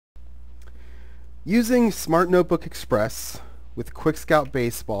Using Smart Notebook Express with QuikScout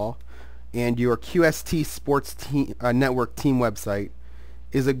Baseball and your QST Sports Network team website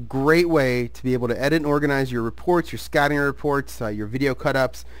is a great way to be able to edit and organize your reports, your scouting reports, your video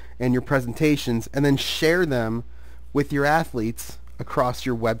cut-ups, and your presentations, and then share them with your athletes across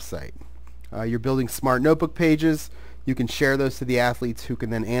your website. You're building smart notebook pages. You can share those to the athletes who can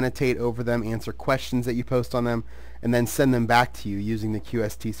then annotate over them, answer questions that you post on them, and then send them back to you using the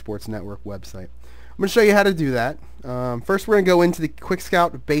QST Sports Network website. I'm going to show you how to do that. First, we're going to go into the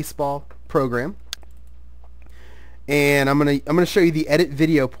QuikScout Baseball program, and I'm going to show you the edit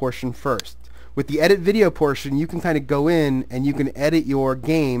video portion first. With the edit video portion, you can kind of go in and you can edit your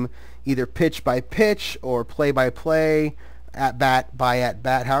game either pitch by pitch or play by play, at bat by at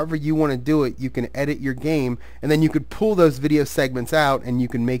bat, however you want to do it. You can edit your game, and then you could pull those video segments out and you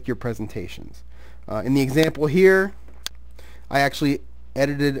can make your presentations. In the example here, I actually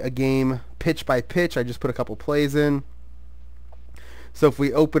edited a game pitch by pitch. I just put a couple plays in. So if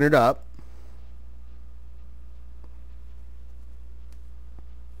we open it up,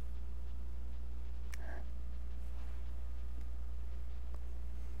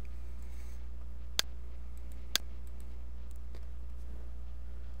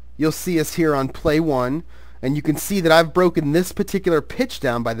 you'll see us here on play 1, and you can see that I've broken this particular pitch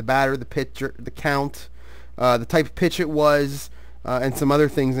down by the batter, the pitcher, the count, the type of pitch it was, and some other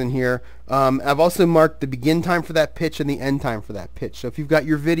things in here. I've also marked the begin time for that pitch and the end time for that pitch. So if you've got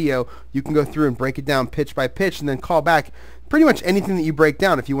your video, you can go through and break it down pitch by pitch and then call back pretty much anything that you break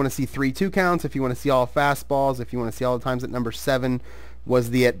down. If you want to see 3-2 counts, if you want to see all fastballs, if you want to see all the times that number 7 was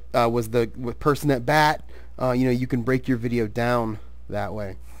the person at bat, you can break your video down that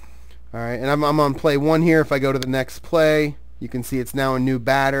way. All right, and I'm on play 1 here. If I go to the next play, you can see it's now a new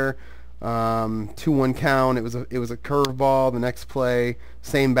batter. 2-1 count. It was a curveball. The next play,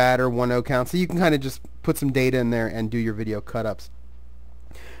 same batter, 1-0 count. So you can kind of just put some data in there and do your video cut-ups.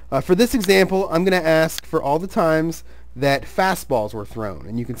 For this example, I'm going to ask for all the times that fastballs were thrown,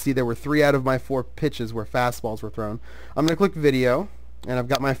 and you can see there were 3 out of my 4 pitches where fastballs were thrown. I'm going to click video, and I've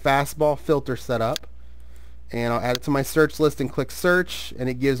got my fastball filter set up. And I'll add it to my search list and click search, and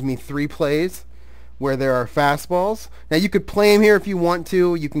it gives me 3 plays where there are fastballs. Now you could play them here if you want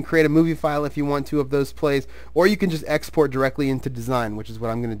to. You can create a movie file if you want to of those plays, or you can just export directly into Design, which is what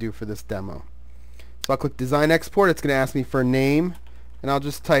I'm going to do for this demo. So I'll click Design Export. It's going to ask me for a name, and I'll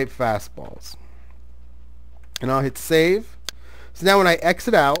just type fastballs. And I'll hit Save. So now when I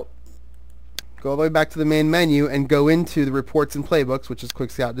exit out, go all the way back to the main menu and go into the Reports and Playbooks, which is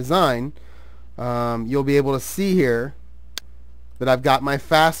QuikScout Design, you'll be able to see here that I've got my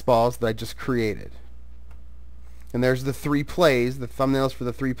fastballs that I just created. And there's the 3 plays, the thumbnails for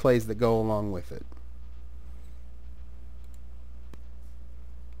the 3 plays that go along with it.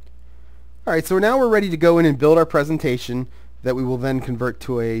 Alright, so now we're ready to go in and build our presentation that we will then convert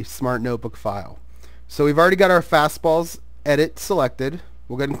to a Smart Notebook file. So we've already got our fastballs edit selected.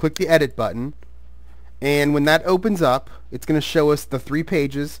 We'll go ahead and click the edit button. And when that opens up, it's going to show us the 3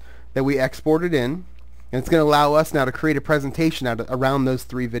 pages that we exported in, and it's going to allow us now to create a presentation around those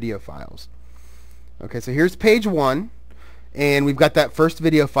 3 video files. Okay, so here's page 1, and we've got that first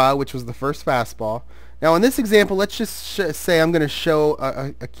video file, which was the first fastball. Now in this example, let's just say I'm going to show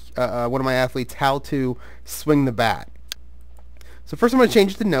one of my athletes how to swing the bat. So first I'm going to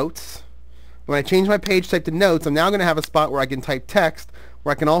change it to notes. When I change my page type to notes, I'm now going to have a spot where I can type text,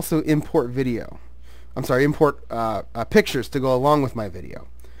 where I can also import import pictures to go along with my video.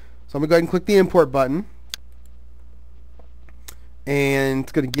 So I'm going to go ahead and click the import button, and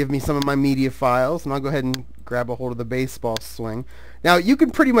it's going to give me some of my media files, and I'll go ahead and grab a hold of the baseball swing. Now you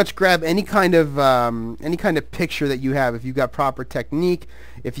can pretty much grab any kind of picture that you have. If you've got proper technique,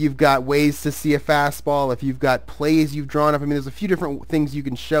 if you've got ways to see a fastball, if you've got plays you've drawn up. I mean, there's a few different things you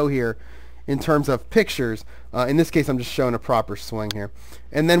can show here in terms of pictures. In this case, I'm just showing a proper swing here.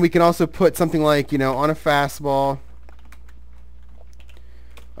 And then we can also put something like, on a fastball,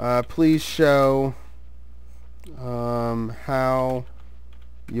 please show how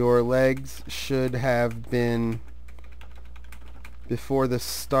your legs should have been before the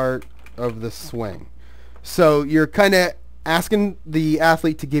start of the swing. So you're kind of asking the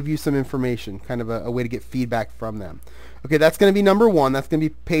athlete to give you some information, kind of a way to get feedback from them. Okay, that's going to be number 1. That's going to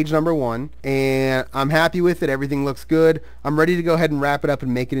be page number 1, and I'm happy with it. Everything looks good. I'm ready to go ahead and wrap it up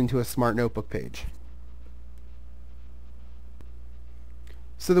and make it into a Smart Notebook page.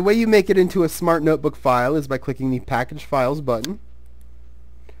 So the way you make it into a Smart Notebook file is by clicking the Package Files button.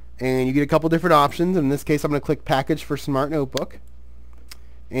 And you get a couple different options. In this case, I'm going to click Package for Smart Notebook.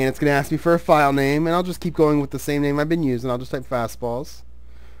 And it's going to ask me for a file name, and I'll just keep going with the same name I've been using. I'll just type fastballs.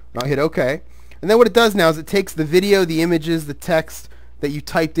 And I'll hit OK. And then what it does now is it takes the video, the images, the text that you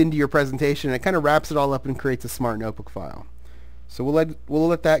typed into your presentation, and it kind of wraps it all up and creates a smart notebook file. So we'll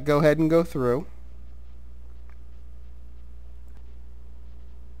let that go ahead and go through.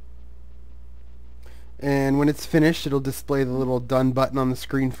 And when it's finished, it'll display the little done button on the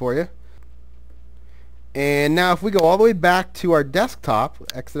screen for you. And now if we go all the way back to our desktop,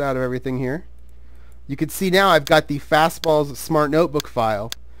 exit out of everything here, you can see now I've got the Fastballs Smart Notebook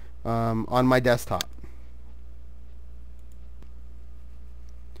file on my desktop.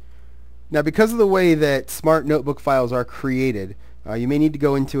 Now because of the way that Smart Notebook files are created, you may need to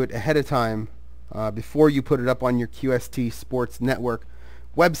go into it ahead of time before you put it up on your QST Sports Network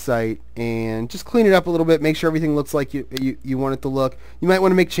website and just clean it up a little bit, make sure everything looks like you want it to look. You might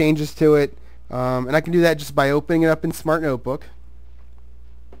want to make changes to it, and I can do that just by opening it up in Smart Notebook.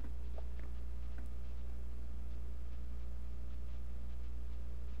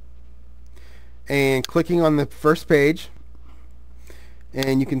 And clicking on the first page,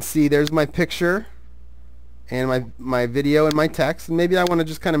 and you can see there's my picture and my video and my text. And maybe I want to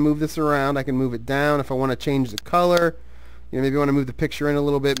just kind of move this around. I can move it down if I want to change the color. Maybe I want to move the picture in a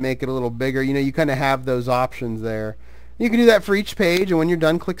little bit, make it a little bigger. You kind of have those options there. You can do that for each page, and when you're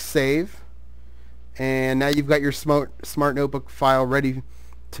done, click Save. And now you've got your Smart Notebook file ready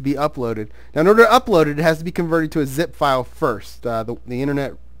to be uploaded. Now in order to upload it, it has to be converted to a zip file first. The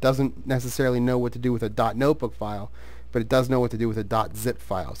internet doesn't necessarily know what to do with a .notebook file, but it does know what to do with a .zip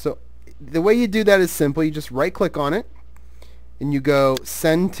file. So the way you do that is simple. You just right click on it and you go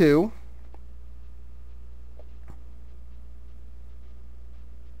Send to,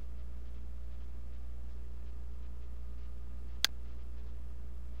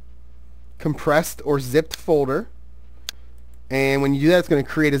 compressed or zipped folder, and when you do that, it's going to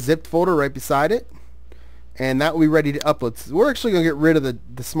create a zipped folder right beside it, and that will be ready to upload. So we're actually going to get rid of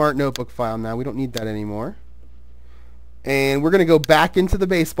the Smart Notebook file now. We don't need that anymore, and we're going to go back into the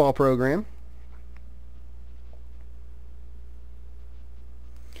baseball program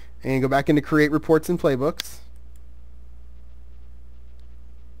and go back into Create Reports and Playbooks.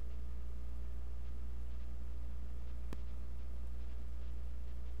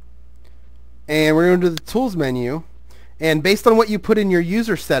 And we're going to do the Tools menu, and based on what you put in your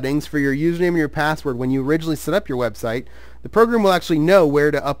user settings for your username and your password when you originally set up your website, the program will actually know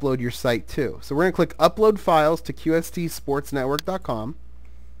where to upload your site to. So we're going to click Upload Files to QSTSportsNetwork.com,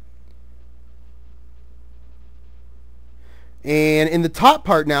 and in the top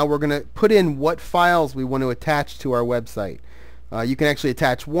part now we're going to put in what files we want to attach to our website. You can actually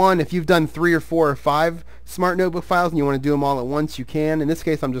attach one. If you've done 3 or 4 or 5 Smart Notebook files and you want to do them all at once, you can. In this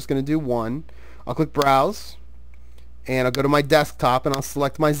case, I'm just going to do one. I'll click Browse, and I'll go to my desktop, and I'll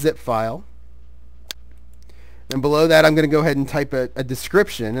select my zip file. And below that, I'm going to go ahead and type a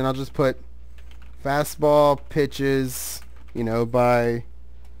description, and I'll just put Fastball Pitches, by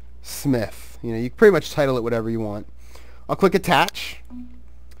Smith. You can pretty much title it whatever you want. I'll click Attach,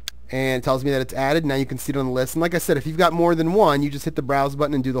 and it tells me that it's added. Now you can see it on the list. And like I said, if you've got more than one, you just hit the Browse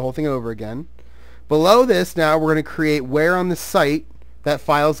button and do the whole thing over again. Below this, now we're going to create where on the site that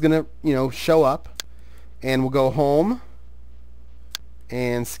file is going to, show up. And we'll go Home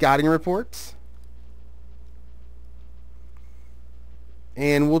and Scouting Reports.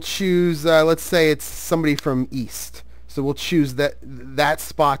 And we'll choose, let's say it's somebody from East. So we'll choose that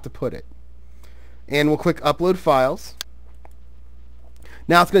spot to put it. And we'll click Upload Files.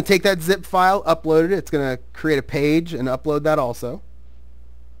 Now it's going to take that zip file, upload it. It's going to create a page and upload that also.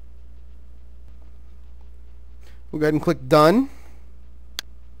 We'll go ahead and click Done.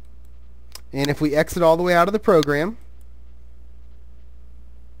 And if we exit all the way out of the program,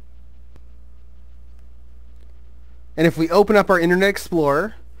 and if we open up our Internet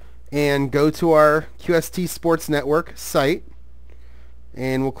Explorer and go to our QST Sports Network site,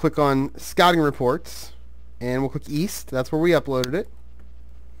 and we'll click on Scouting Reports, and we'll click East. That's where we uploaded it.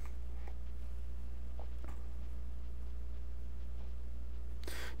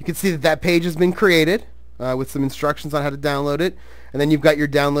 You can see that page has been created with some instructions on how to download it, and then you've got your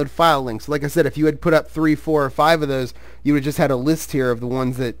download file link. So like I said, if you had put up 3, 4, or 5 of those, you would have just had a list here of the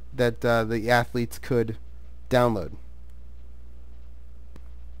ones that the athletes could download.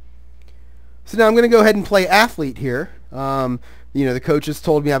 So now I'm going to go ahead and play athlete here. The coaches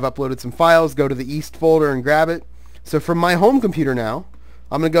told me I've uploaded some files. Go to the East folder and grab it. So from my home computer now,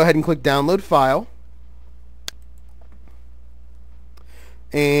 I'm going to go ahead and click Download File.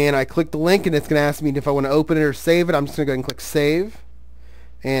 And I click the link, and it's going to ask me if I want to open it or save it. I'm just going to go ahead and click Save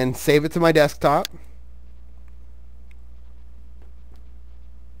and save it to my desktop.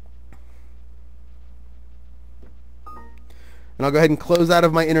 And I'll go ahead and close out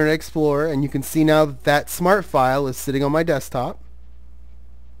of my Internet Explorer, and you can see now that that smart file is sitting on my desktop.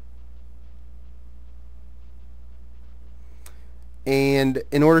 And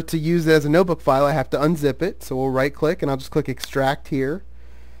in order to use it as a notebook file, I have to unzip it. So we'll right click and I'll just click extract here,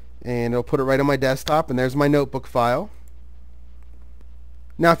 and it'll put it right on my desktop, and there's my notebook file.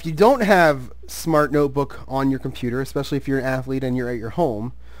 Now if you don't have Smart Notebook on your computer, especially if you're an athlete and you're at your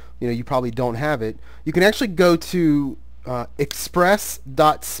home, you probably don't have it, you can actually go to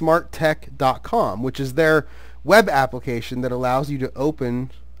express.smarttech.com, which is their web application that allows you to open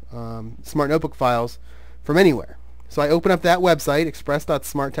Smart Notebook files from anywhere. So I open up that website,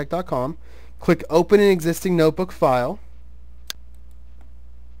 express.smarttech.com, click Open an Existing Notebook File,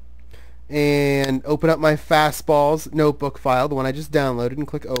 and open up my Fastballs notebook file, the one I just downloaded, and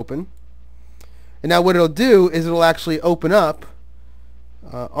click Open. And now what it'll do is it'll actually open up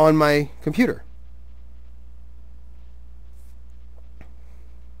on my computer.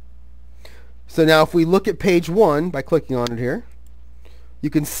 So now if we look at page 1 by clicking on it here, you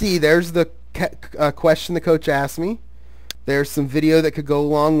can see there's the question the coach asked me. There's some video that could go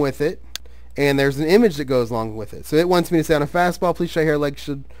along with it, and there's an image that goes along with it. So it wants me to say, on a fastball, please show here legs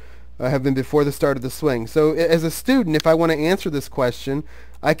should have been before the start of the swing. So as a student, if I want to answer this question,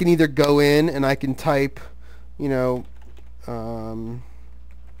 I can either go in and I can type,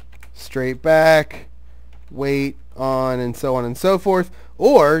 straight back, weight on, and so on and so forth,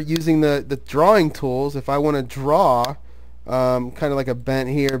 or using the drawing tools, if I want to draw kind of like a bent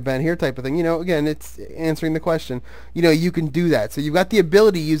here type of thing, again, it's answering the question, you can do that. So you've got the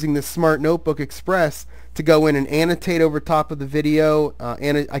ability using the Smart Notebook Express to go in and annotate over top of the video,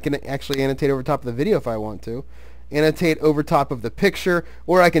 and I can actually annotate over top of the video if I want to, annotate over top of the picture,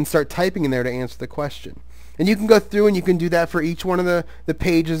 or I can start typing in there to answer the question. And you can go through and you can do that for each one of the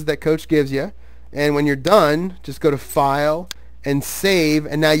pages that Coach gives you. And when you're done, just go to File and Save,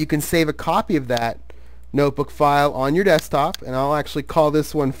 and now you can save a copy of that notebook file on your desktop, and I'll actually call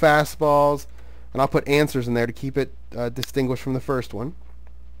this one Fastballs, and I'll put answers in there to keep it distinguished from the first one.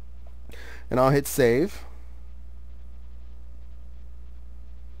 And I'll hit Save.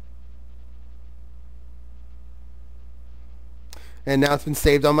 And now it's been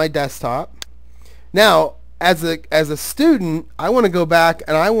saved on my desktop. Now, as a student, I want to go back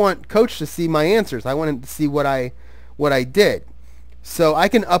and I want Coach to see my answers. I want him to see what I did. So I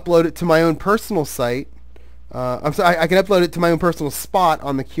can upload it to my own personal site. I can upload it to my own personal spot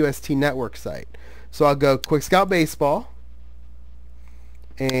on the QST network site. So I'll go QuikScout Baseball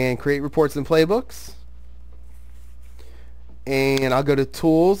and create reports and playbooks. And I'll go to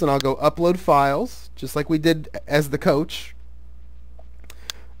Tools and I'll go Upload Files, just like we did as the coach.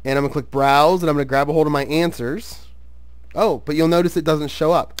 And I'm going to click Browse, and I'm going to grab a hold of my answers. Oh, but you'll notice it doesn't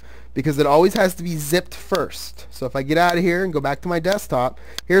show up because it always has to be zipped first. So if I get out of here and go back to my desktop,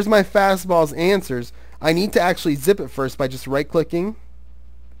 here's my Fastballs answers. I need to actually zip it first by just right-clicking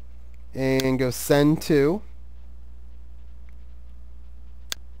and go Send to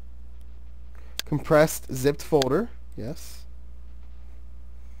Compressed Zipped Folder. Yes.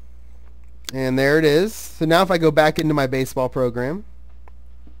 And there it is. So now if I go back into my baseball program,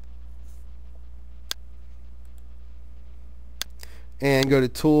 and go to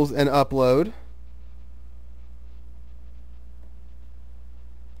Tools and Upload,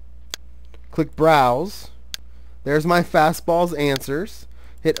 click Browse. There's my Fastballs answers.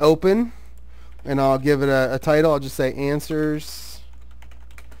 Hit Open, and I'll give it a title. I'll just say Answers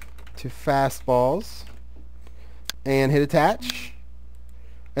to Fastballs, and hit Attach.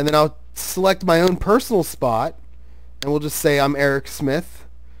 And then I'll select my own personal spot, and we'll just say I'm Eric Smith.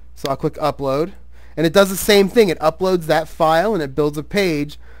 So I'll click Upload. And it does the same thing. It uploads that file and it builds a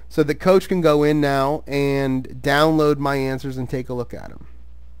page so the coach can go in now and download my answers and take a look at them.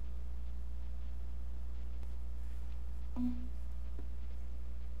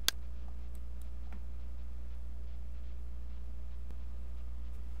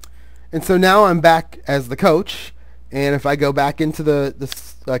 And so now I'm back as the coach, and if I go back into the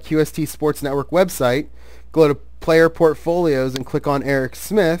QST Sports Network website, go to Player Portfolios and click on Eric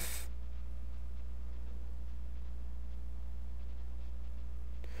Smith,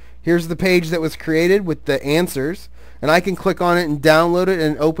 here's the page that was created with the answers, and I can click on it and download it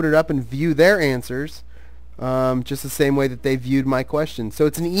and open it up and view their answers just the same way that they viewed my questions. So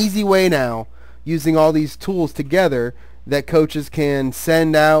it's an easy way now, using all these tools together, that coaches can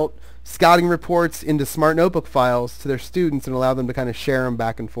send out scouting reports into Smart Notebook files to their students and allow them to kind of share them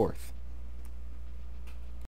back and forth.